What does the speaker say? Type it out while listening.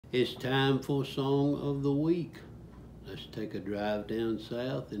It's time for Song of the Week. Let's take a drive down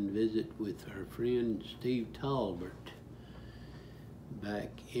south and visit with our friend Steve Tolbert. Back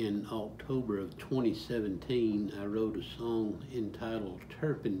in October of 2017, I wrote a song entitled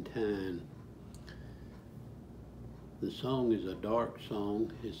Turpentine. The song is a dark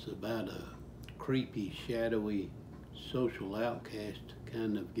song. It's about a creepy, shadowy, social outcast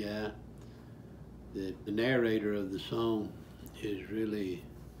kind of guy. The narrator of the song is really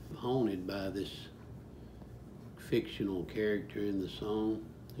haunted by this fictional character in the song,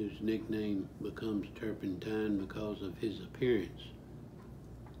 whose nickname becomes Turpentine because of his appearance.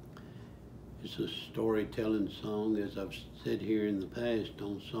 It's a storytelling song. As I've said here in the past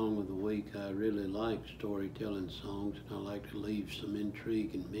on Song of the Week, I really like storytelling songs, and I like to leave some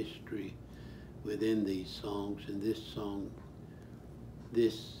intrigue and mystery within these songs, and this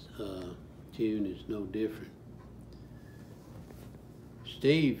tune is no different.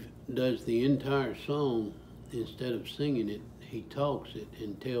 Steve does the entire song. Instead of singing it, he talks it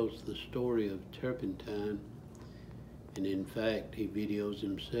and tells the story of Turpentine. And in fact, he videos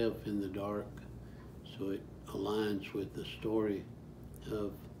himself in the dark, so it aligns with the story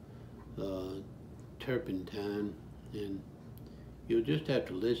of Turpentine. And you'll just have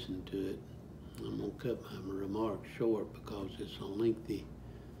to listen to it. I'm going to cut my remarks short because it's a lengthy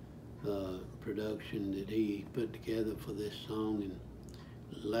production that he put together for this song, and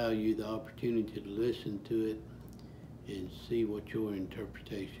allow you the opportunity to listen to it and see what your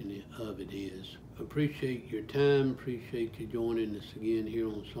interpretation of it is. Appreciate your time, appreciate you joining us again here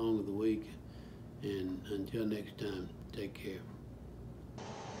on Song of the Week, and until next time, take care.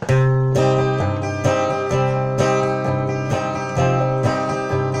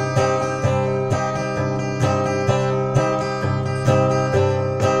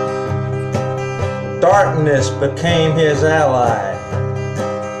 Darkness became his ally,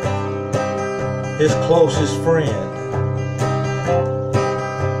 his closest friend.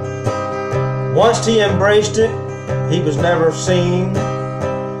 Once he embraced it, he was never seen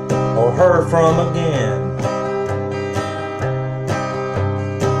or heard from again.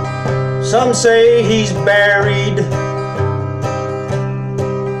 Some say he's buried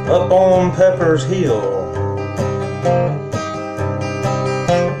up on Pepper's Hill,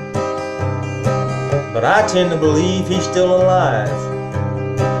 but I tend to believe he's still alive,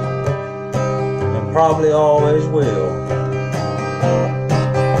 and probably always will.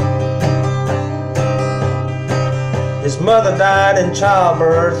 His mother died in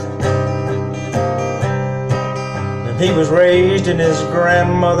childbirth, and he was raised in his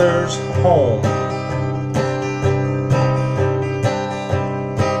grandmother's home.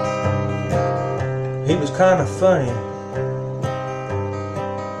 He was kind of funny.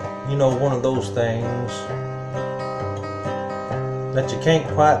 You know, one of those things that you can't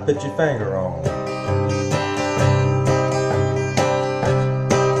quite put your finger on.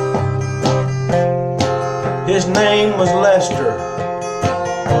 His name was Lester,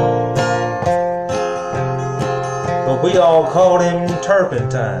 but we all called him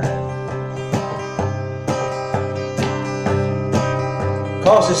Turpentine,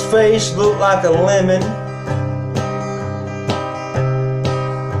 'cause his face looked like a lemon,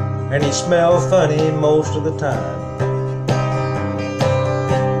 and he smelled funny most of the time.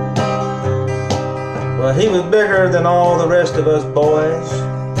 Well, he was bigger than all the rest of us boys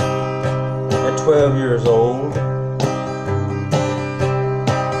at 12 years old.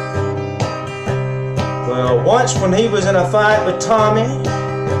 Well, once when he was in a fight with Tommy,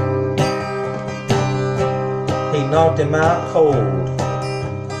 he knocked him out cold.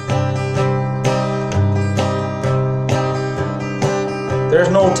 There's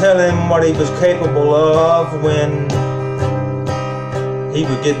no telling what he was capable of when he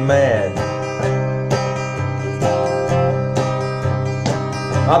would get mad.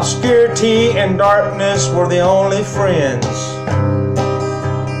 Obscurity and darkness were the only friends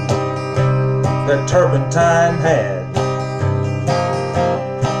that Turpentine had.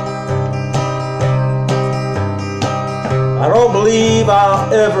 I don't believe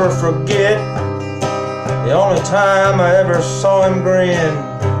I'll ever forget the only time I ever saw him grin.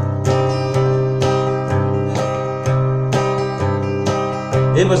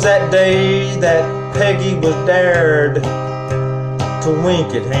 It was that day that Peggy was dared to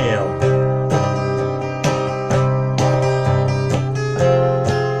wink at him.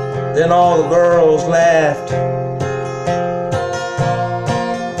 Then all the girls laughed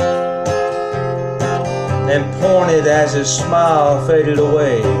and pointed as his smile faded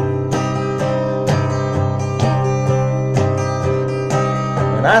away.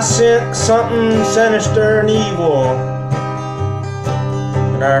 And I sensed something sinister and evil,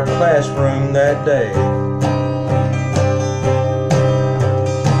 and in our classroom that day.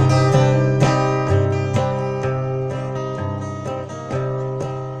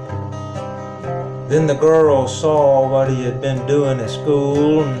 Then the girls saw what he had been doing at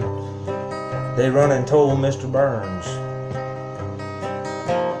school, and they run and told Mr. Burns.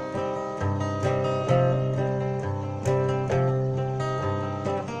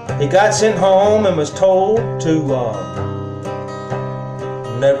 He got sent home and was told to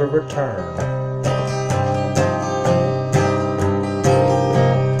never return.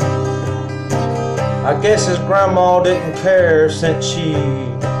 I guess his grandma didn't care, since she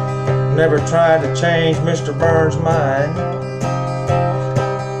never tried to change Mr. Burns' mind.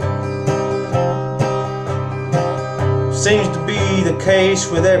 Seems to be the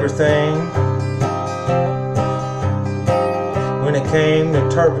case with everything when it came to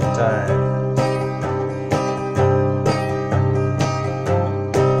Turpentine.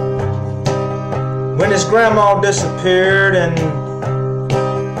 When his grandma disappeared and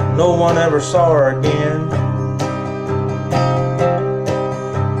no one ever saw her again,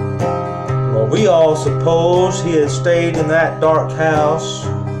 well, we all suppose he had stayed in that dark house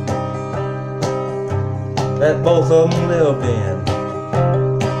that both of them lived in.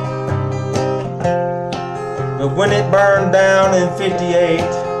 But when it burned down in '58,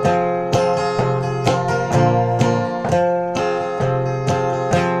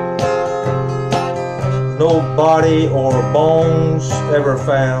 no body or bones ever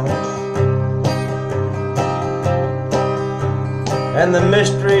found, and the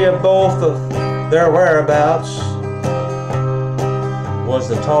mystery of both of their whereabouts was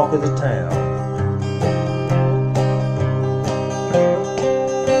the talk of the town.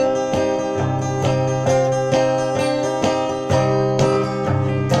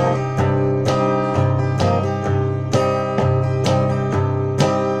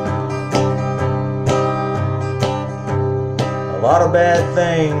 A lot of bad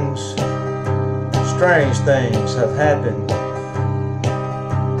things, strange things have happened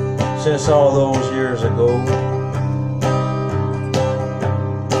since all those years ago.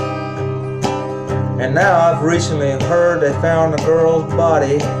 And now I've recently heard they found a girl's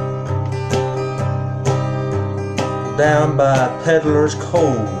body down by Peddler's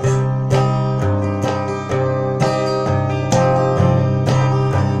Cove.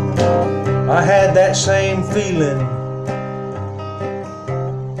 I had that same feeling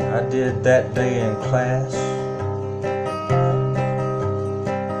I did that day in class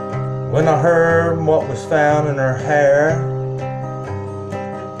when I heard what was found in her hair.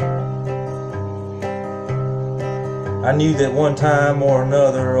 I knew that one time or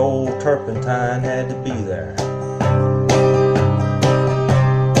another old Turpentine had to be there.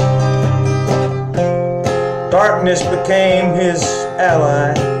 Darkness became his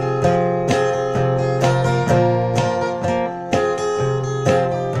ally,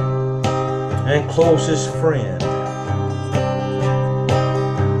 and closest friend.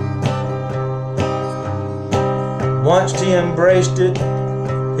 Once he embraced it,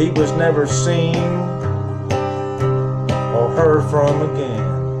 he was never seen or heard from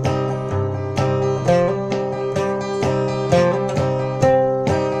again.